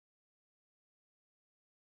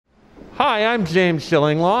Hi, I'm James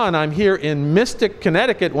Schillinglaw, and I'm here in Mystic,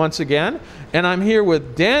 Connecticut once again, and I'm here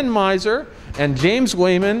with Dan Miser and James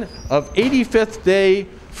Wayman of 85th Day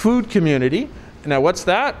Food Community. Now, what's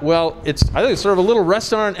that? Well, I think it's sort of a little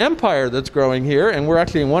restaurant empire that's growing here, and we're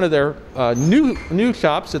actually in one of their new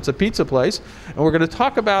shops. It's a pizza place, and we're going to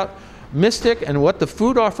talk about Mystic and what the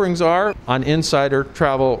food offerings are on Insider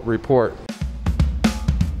Travel Report.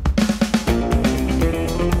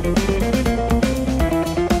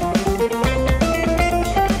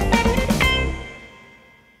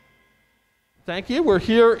 Thank you. We're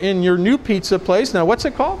here in your new pizza place. Now, what's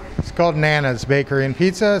it called? It's called Nana's Bakery and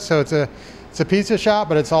Pizza. So it's a pizza shop,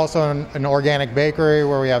 but it's also an organic bakery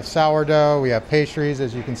where we have sourdough, we have pastries,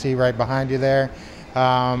 as you can see right behind you there,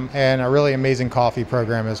 and a really amazing coffee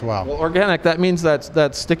program as well. Well, organic, that means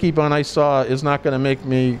that sticky bun I saw is not going to make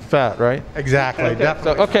me fat, right? Exactly, okay.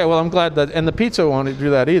 definitely. So, okay, well, I'm glad that, and the pizza won't do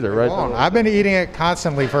that either, right? I've been eating it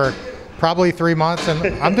constantly for probably 3 months, and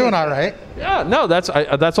I'm doing all right. Yeah, no, that's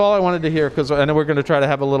all I wanted to hear, because I know we're going to try to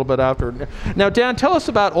have a little bit after. Now, Dan, tell us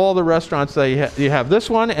about all the restaurants that you have.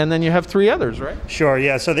 This one, and then you have 3 others, right? Sure,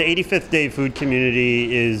 yeah. So the 85th Day Food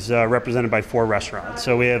Community is represented by 4 restaurants.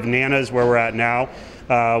 So we have Nana's, where we're at now.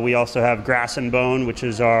 We also have Grass and Bone, which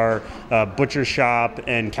is our butcher shop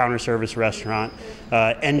and counter service restaurant.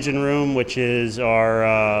 Engine Room, which is our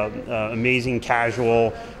amazing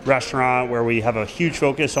casual restaurant where we have a huge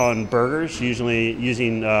focus on burgers, usually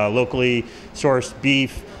using locally sourced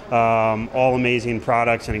beef, all amazing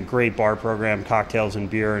products, and a great bar program, cocktails and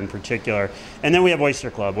beer in particular. And then we have Oyster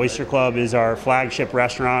Club. Oyster Club is our flagship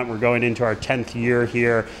restaurant. We're going into our 10th year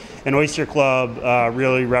here. And Oyster Club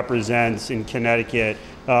really represents in Connecticut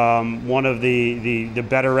one of the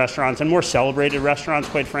better restaurants and more celebrated restaurants,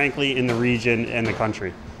 quite frankly, in the region and the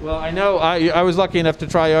country. Well, I know I was lucky enough to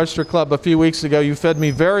try Oyster Club a few weeks ago. You fed me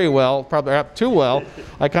very well, probably too well.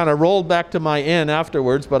 I kind of rolled back to my inn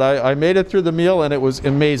afterwards, but I made it through the meal, and it was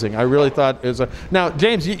amazing. I really thought it was Now,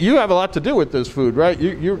 James, you have a lot to do with this food, right?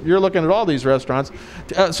 You're looking at all these restaurants.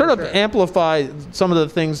 Sort of amplify some of the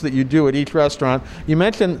things that you do at each restaurant. You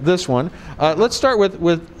mentioned this one. Let's start with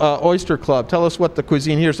Oyster Club. Tell us what the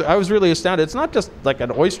cuisine here is. I was really astounded. It's not just like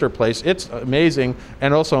an oyster place. It's amazing,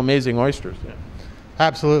 and also amazing oysters. Yeah.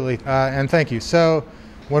 Absolutely, and thank you. So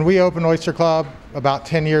when we opened Oyster Club about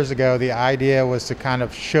 10 years ago, the idea was to kind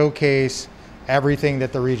of showcase everything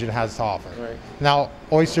that the region has to offer. Right. Now,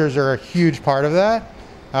 oysters are a huge part of that.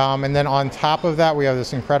 And then on top of that, we have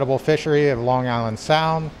this incredible fishery of Long Island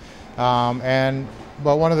Sound.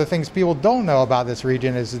 But one of the things people don't know about this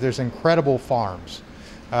region is that there's incredible farms.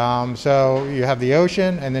 So you have the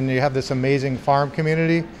ocean, and then you have this amazing farm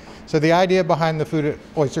community. So the idea behind the Food at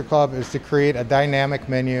Oyster Club is to create a dynamic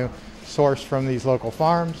menu sourced from these local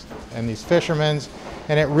farms and these fishermen,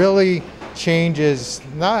 and it really changes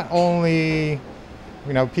not only,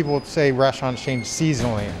 people would say restaurants change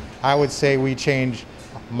seasonally. I would say we change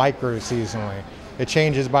micro-seasonally. It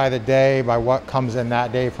changes by the day, by what comes in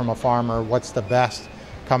that day from a farmer, what's the best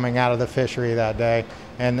coming out of the fishery that day.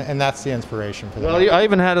 And that's the inspiration for that. Well, I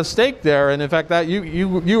even had a steak there, and in fact, that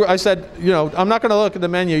I said, I'm not going to look at the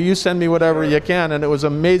menu. You send me whatever you can, and it was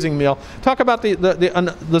an amazing meal. Talk about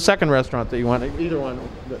the second restaurant that you want. Either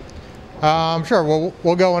one. Sure.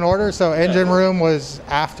 We'll go in order. So, Engine Room was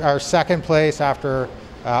after our second place after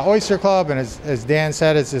Oyster Club, and as Dan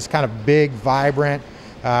said, it's this kind of big, vibrant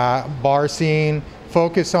bar scene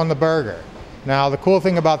focused on the burger. Now, the cool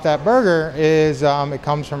thing about that burger is it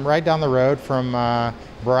comes from right down the road from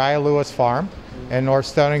Bariah Lewis Farm in North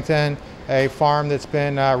Stonington, a farm that's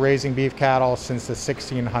been raising beef cattle since the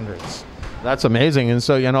 1600s. That's amazing, and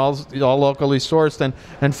so all locally sourced.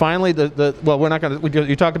 And finally, we're not going to.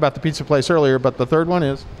 You talked about the pizza place earlier, but the third one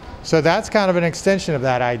is. So that's kind of an extension of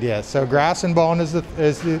that idea. So Grass and Bone is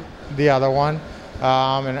the other one,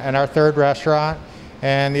 and our third restaurant.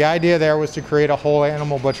 And the idea there was to create a whole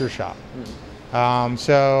animal butcher shop.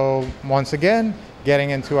 So once again,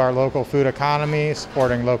 getting into our local food economy,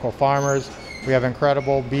 supporting local farmers. We have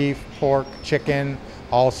incredible beef, pork, chicken,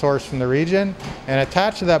 all sourced from the region. And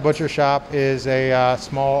attached to that butcher shop is a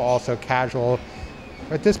small, also casual,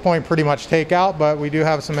 at this point pretty much takeout, but we do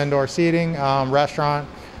have some indoor seating, restaurant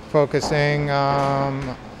focusing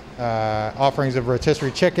offerings of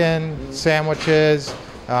rotisserie chicken, sandwiches,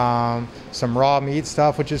 some raw meat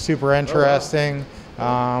stuff, which is super interesting.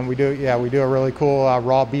 We do a really cool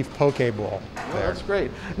raw beef poke bowl. Oh, that's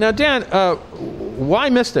great. Now, Dan, why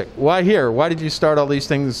Mystic? Why here? Why did you start all these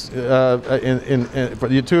things? For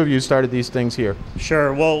the two of you started these things here.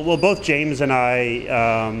 Sure. Well, both James and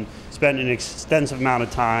I spent an extensive amount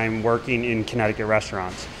of time working in Connecticut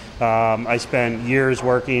restaurants. I spent years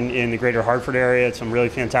working in the greater Hartford area at some really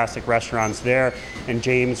fantastic restaurants there, and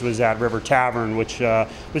James was at River Tavern, which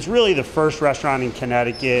was really the first restaurant in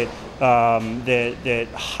Connecticut that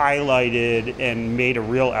highlighted and made a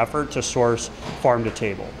real effort to source farm to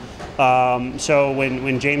table. So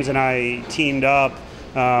when James and I teamed up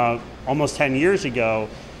almost 10 years ago,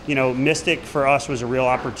 Mystic for us was a real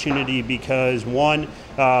opportunity because one,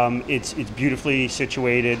 it's beautifully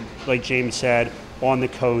situated, like James said, on the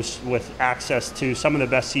coast with access to some of the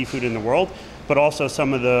best seafood in the world, but also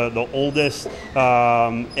some of the oldest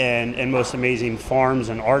and most amazing farms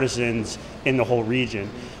and artisans in the whole region.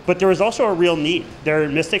 But there was also a real need.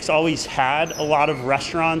 Mystic's always had a lot of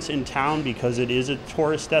restaurants in town because it is a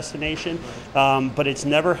tourist destination, but it's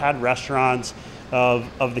never had restaurants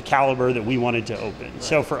of the caliber that we wanted to open.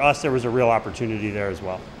 So for us, there was a real opportunity there as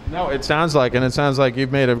well. No, it sounds like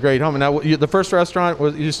you've made a great home. Now, the first restaurant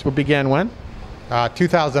began when?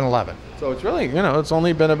 2011. So it's really, it's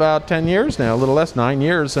only been about 10 years now, a little less, 9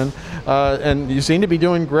 years, and you seem to be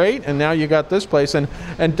doing great. And now you got this place, and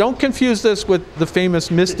don't confuse this with the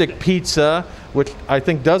famous Mystic Pizza, which I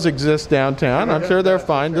think does exist downtown. I'm sure they're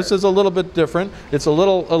fine. This is a little bit different. It's a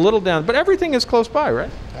little down, but everything is close by,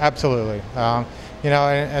 right? Absolutely.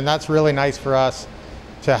 And that's really nice for us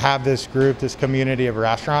to have this group, this community of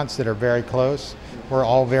restaurants that are very close. We're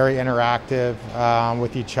all very interactive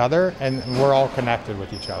with each other, and we're all connected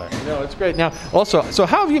with each other. No, it's great. Now, also, so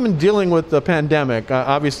how have you been dealing with the pandemic?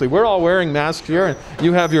 Obviously, we're all wearing masks here, and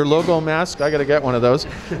you have your logo mask. I got to get one of those.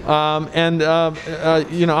 Obviously,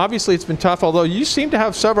 it's been tough. Although you seem to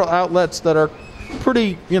have several outlets that are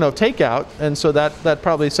pretty, takeout, and so that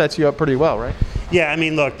probably sets you up pretty well, right? Yeah, I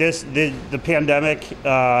mean, look, the pandemic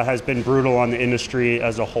has been brutal on the industry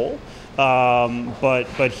as a whole.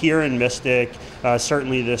 But here in Mystic,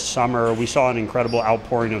 certainly this summer, we saw an incredible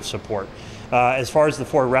outpouring of support. As far as the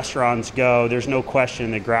 4 restaurants go, there's no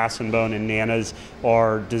question that Grass and Bone and Nana's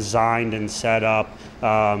are designed and set up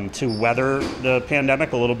to weather the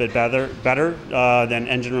pandemic a little bit better than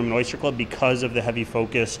Engine Room and Oyster Club because of the heavy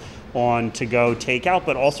focus on to-go takeout,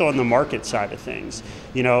 but also on the market side of things.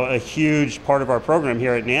 A huge part of our program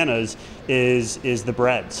here at Nana's is the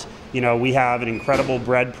breads. We have an incredible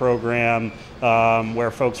bread program where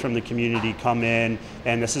folks from the community come in,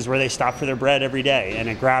 and this is where they stop for their bread every day. And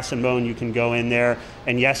at Grass and Bone, you can go in there,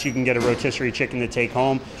 and yes, you can get a rotisserie chicken to take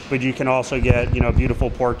home, but you can also get, beautiful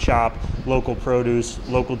pork chop, local produce,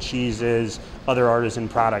 local cheeses, other artisan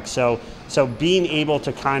products. So being able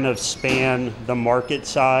to kind of span the market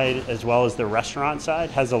side as well as the restaurant side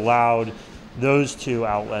has allowed those 2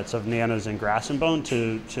 outlets of Nana's and Grass and Bone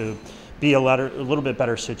to be a little bit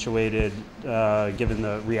better situated given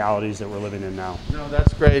the realities that we're living in now. No,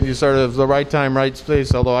 that's great. You sort of the right time, right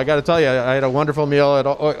place. Although I got to tell you, I had a wonderful meal at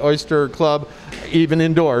Oyster Club, even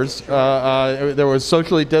indoors. There was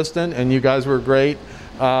socially distant, and you guys were great.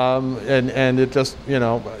 And it just,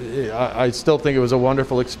 I still think it was a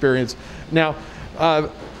wonderful experience. Now,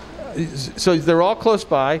 so they're all close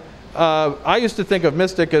by. I used to think of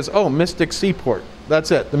Mystic as, Mystic Seaport.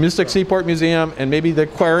 That's it. The Mystic Seaport Museum and maybe the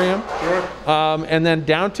aquarium. Sure. And then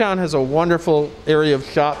downtown has a wonderful area of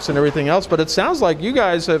shops and everything else. But it sounds like you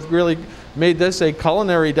guys have really made this a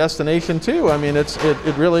culinary destination too. I mean,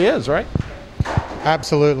 it really is, right?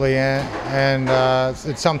 Absolutely. And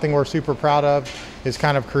it's something we're super proud of, is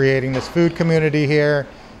kind of creating this food community here.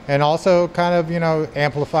 And also kind of,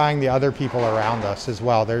 amplifying the other people around us as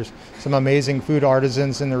well. There's some amazing food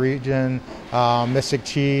artisans in the region. Mystic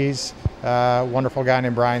Cheese, wonderful guy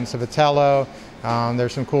named Brian Civitello.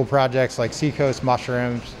 There's some cool projects like Seacoast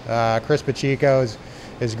Mushrooms. Chris Pacheco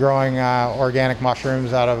is growing organic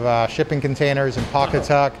mushrooms out of shipping containers in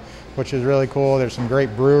Pawcatuck, which is really cool. There's some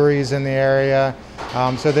great breweries in the area.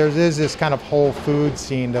 So there is this kind of whole food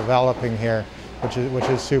scene developing here, which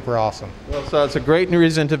is super awesome. Well, so it's a great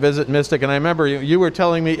reason to visit Mystic, and I remember you were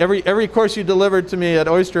telling me every course you delivered to me at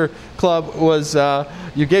Oyster Club was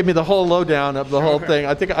you gave me the whole lowdown of the whole thing.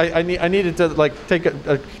 I think I needed to take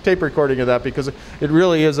a tape recording of that because it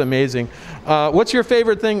really is amazing. What's your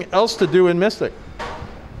favorite thing else to do in Mystic?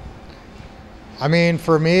 I mean,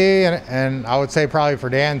 for me, and I would say probably for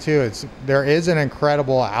Dan too, there is an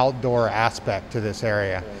incredible outdoor aspect to this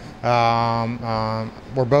area.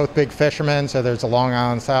 We're both big fishermen, so there's a Long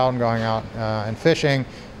Island Sound going out and fishing.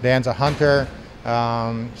 Dan's a hunter,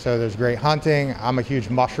 so there's great hunting. I'm a huge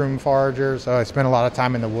mushroom forager, so I spend a lot of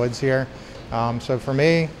time in the woods here. So for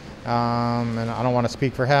me, and I don't want to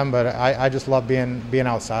speak for him, but I just love being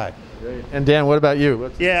outside. Great. And Dan, what about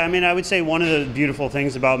you? Yeah, I mean, I would say one of the beautiful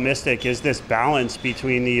things about Mystic is this balance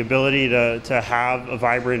between the ability to have a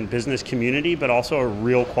vibrant business community, but also a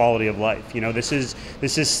real quality of life. You know, this is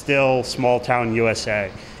still small town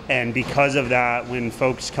USA. And because of that, when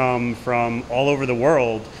folks come from all over the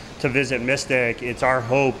world to visit Mystic, it's our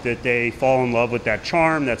hope that they fall in love with that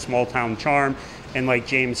charm, that small town charm. And like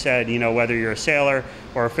James said, you know, whether you're a sailor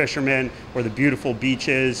or a fisherman or the beautiful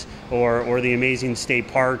beaches or the amazing state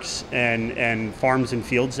parks and farms and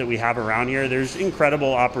fields that we have around here, there's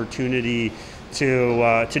incredible opportunity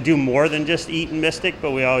to do more than just eat in Mystic,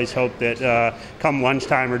 but we always hope that come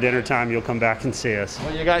lunchtime or dinner time, you'll come back and see us.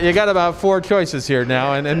 Well, you got about 4 choices here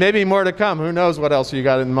now, and maybe more to come. Who knows what else you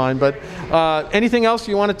got in mind? But anything else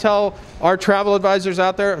you want to tell our travel advisors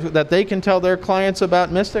out there that they can tell their clients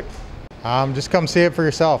about Mystic? Just come see it for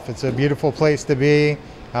yourself. It's a beautiful place to be.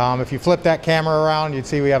 If you flip that camera around, you'd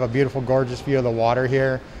see we have a beautiful, gorgeous view of the water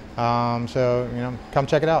here. So, you know, come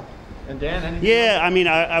check it out. And Dan, yeah, I mean,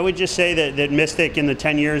 I would just say that Mystic, in the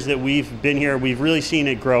 10 years that we've been here, we've really seen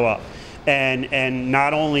it grow up. And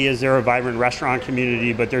not only is there a vibrant restaurant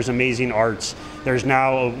community, but there's amazing arts. There's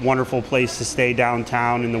now a wonderful place to stay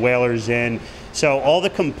downtown in the Whalers Inn. So all the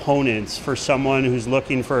components for someone who's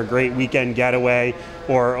looking for a great weekend getaway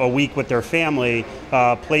or a week with their family,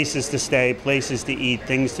 places to stay, places to eat,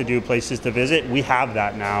 things to do, places to visit, we have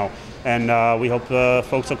that now. And we hope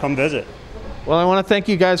folks will come visit. Well, I want to thank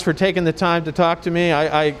you guys for taking the time to talk to me.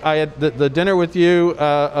 I had the dinner with you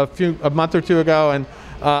a month or two ago, and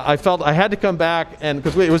I felt I had to come back, and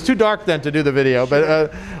because it was too dark then to do the video,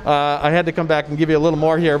 but I had to come back and give you a little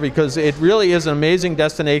more here because it really is an amazing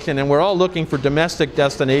destination, and we're all looking for domestic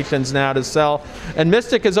destinations now to sell. And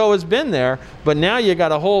Mystic has always been there, but now you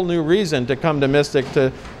got a whole new reason to come to Mystic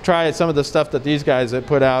to try some of the stuff that these guys have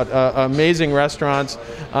put out. Amazing restaurants,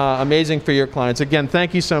 amazing for your clients. Again,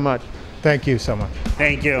 thank you so much. Thank you so much.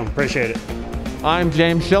 Thank you. Appreciate it. I'm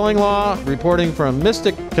James Shillinglaw, reporting from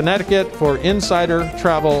Mystic, Connecticut for Insider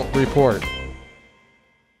Travel Report.